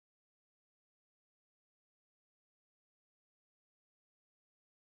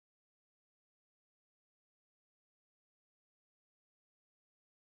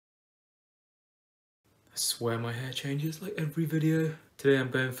I swear my hair changes like every video. Today I'm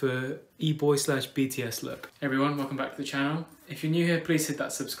going for e-boy/BTS look. Hey everyone, welcome back to the channel. If you're new here, please hit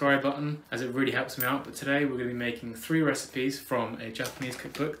that subscribe button as it really helps me out. But today we're going to be making 3 recipes from a Japanese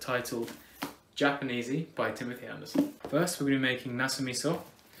cookbook titled Japaneasy by Timothy Anderson. First we're going to be making nasu miso,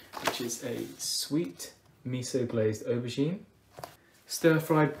 which is a sweet miso glazed aubergine.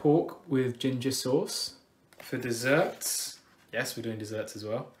 Stir-fried pork with ginger sauce. For desserts, yes, we're doing desserts as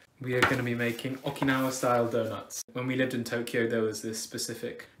well, we are going to be making Okinawa style donuts. When we lived in Tokyo, there was this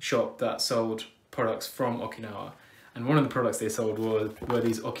specific shop that sold products from Okinawa, and one of the products they sold were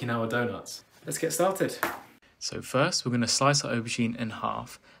these Okinawa donuts. Let's get started. So first we're going to slice our aubergine in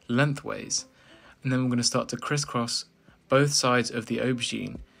half lengthways, and then we're going to start to crisscross both sides of the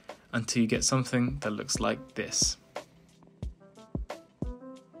aubergine until you get something that looks like this.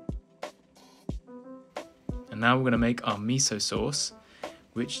 And now we're going to make our miso sauce,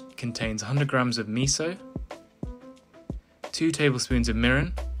 which contains 100 grams of miso, 2 tablespoons of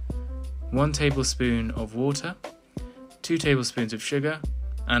mirin, 1 tablespoon of water, 2 tablespoons of sugar,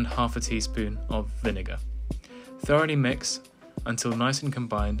 and half a teaspoon of vinegar. Thoroughly mix until nice and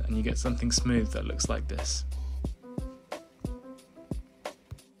combined and you get something smooth that looks like this.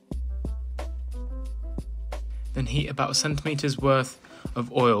 Then heat about a centimetre's worth of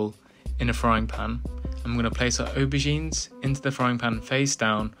oil in a frying pan. I'm going to place our aubergines into the frying pan face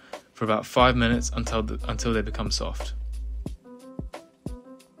down for about 5 minutes until they become soft.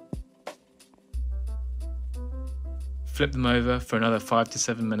 Flip them over for another 5 to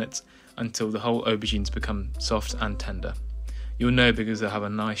 7 minutes until the whole aubergines become soft and tender. You'll know because they'll have a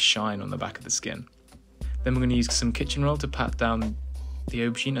nice shine on the back of the skin. Then we're going to use some kitchen roll to pat down the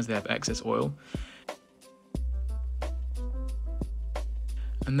aubergine as they have excess oil.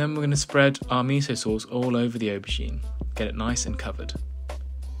 And then we're going to spread our miso sauce all over the aubergine, get it nice and covered.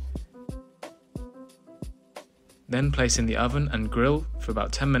 Then place in the oven and grill for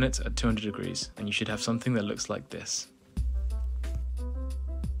about 10 minutes at 200 degrees, and you should have something that looks like this.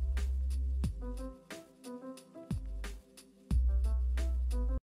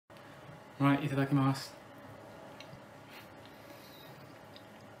 Right, itadakimasu.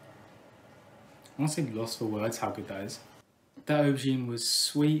 I'm honestly lost for words how good that is. That aubergine was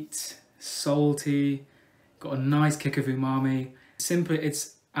sweet, salty, got a nice kick of umami. Simply,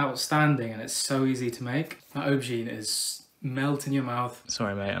 it's outstanding and it's so easy to make. That aubergine is melt in your mouth.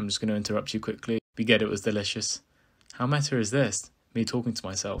 Sorry mate, I'm just going to interrupt you quickly. We get it was delicious. How meta is this? Me talking to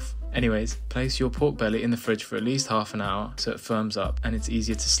myself. Anyways, place your pork belly in the fridge for at least half an hour so it firms up and it's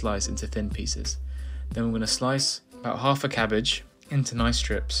easier to slice into thin pieces. Then we're going to slice about half a cabbage into nice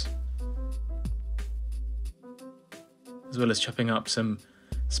strips, as well as chopping up some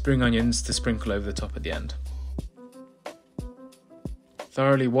spring onions to sprinkle over the top at the end.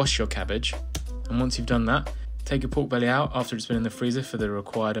 Thoroughly wash your cabbage, and once you've done that, take your pork belly out after it's been in the freezer for the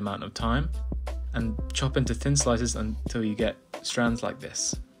required amount of time, and chop into thin slices until you get strands like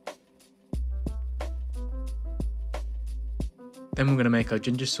this. Then we're going to make our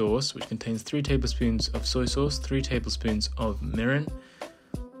ginger sauce, which contains 3 tablespoons of soy sauce, 3 tablespoons of mirin,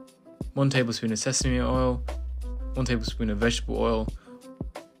 1 tablespoon of sesame oil, 1 tablespoon of vegetable oil,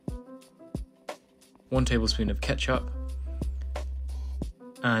 1 tablespoon of ketchup,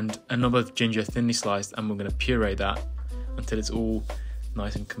 and a knob of ginger thinly sliced, and we're going to puree that until it's all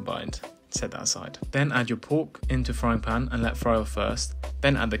nice and combined. Set that aside. Then add your pork into a frying pan and let fry off first.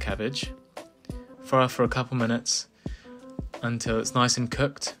 Then add the cabbage. Fry off for a couple minutes until it's nice and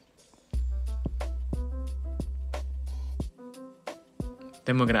cooked.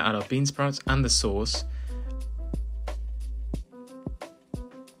 Then we're going to add our bean sprouts and the sauce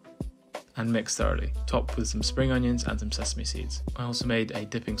and mix thoroughly. Top with some spring onions and some sesame seeds. I also made a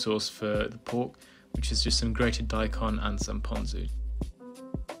dipping sauce for the pork, which is just some grated daikon and some ponzu.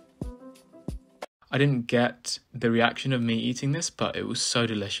 I didn't get the reaction of me eating this, but it was so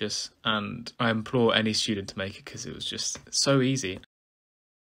delicious, and I implore any student to make it because it was just so easy.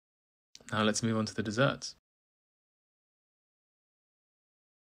 Now let's move on to the desserts.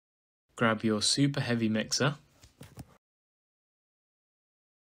 Grab your super heavy mixer.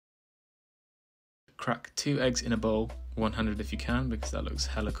 Crack 2 eggs in a bowl, 100 if you can, because that looks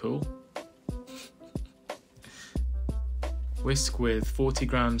hella cool. Whisk with 40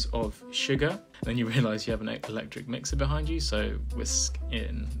 grams of sugar. Then you realise you have an electric mixer behind you, so whisk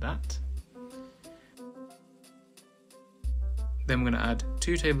in that. Then we're going to add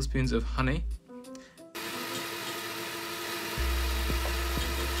 2 tablespoons of honey.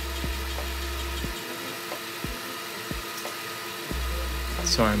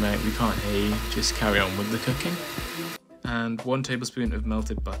 Sorry mate, we can't hear you, just carry on with the cooking. And 1 tablespoon of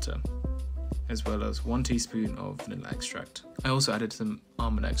melted butter. as well as 1 teaspoon of vanilla extract. I also added some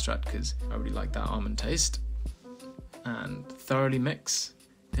almond extract because I really like that almond taste. And thoroughly mix.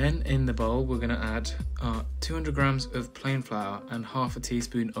 Then in the bowl we're going to add 200 grams of plain flour and half a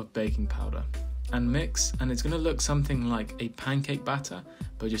teaspoon of baking powder. And mix, and it's going to look something like a pancake batter,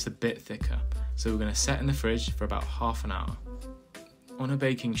 but just a bit thicker. So we're going to set in the fridge for about half an hour. On a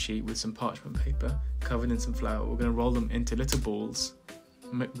baking sheet with some parchment paper covered in some flour, we're going to roll them into little balls.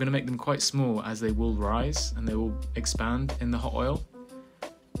 We're going to make them quite small as they will rise and they will expand in the hot oil.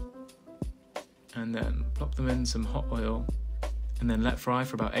 And then plop them in some hot oil and then let fry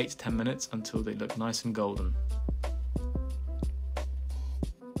for about 8 to 10 minutes until they look nice and golden.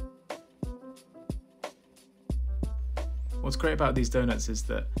 What's great about these donuts is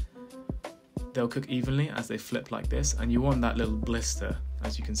that they'll cook evenly as they flip like this, and you want that little blister,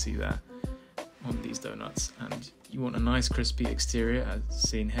 as you can see there, on these donuts. And you want a nice crispy exterior, as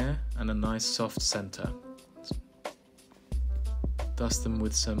seen here, and a nice soft center. Dust them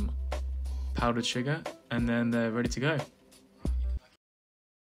with some powdered sugar, and then they're ready to go.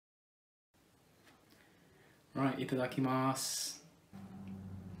 Right, itadakimasu.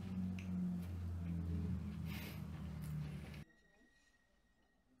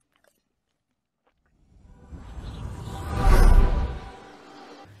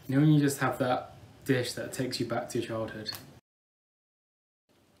 You know when you just have that dish that takes you back to your childhood?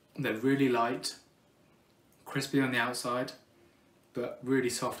 They're really light, crispy on the outside, but really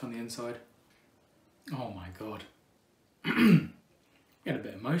soft on the inside. Oh my god. Get a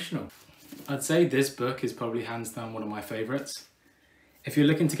bit emotional. I'd say this book is probably hands down one of my favourites. If you're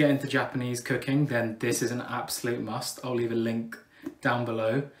looking to get into Japanese cooking, then this is an absolute must. I'll leave a link down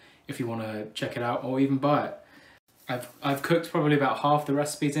below if you want to check it out or even buy it. I've cooked probably about half the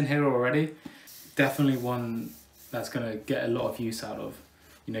recipes in here already. Definitely one that's going to get a lot of use out of.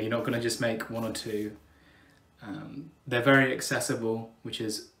 You know, you're not going to just make 1 or 2. They're very accessible, which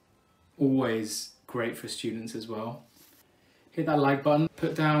is always great for students as well. Hit that like button,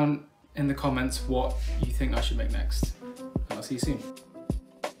 put down in the comments what you think I should make next. And I'll see you soon.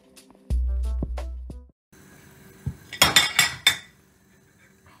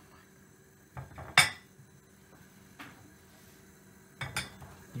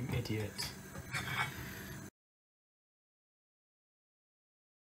 You idiot.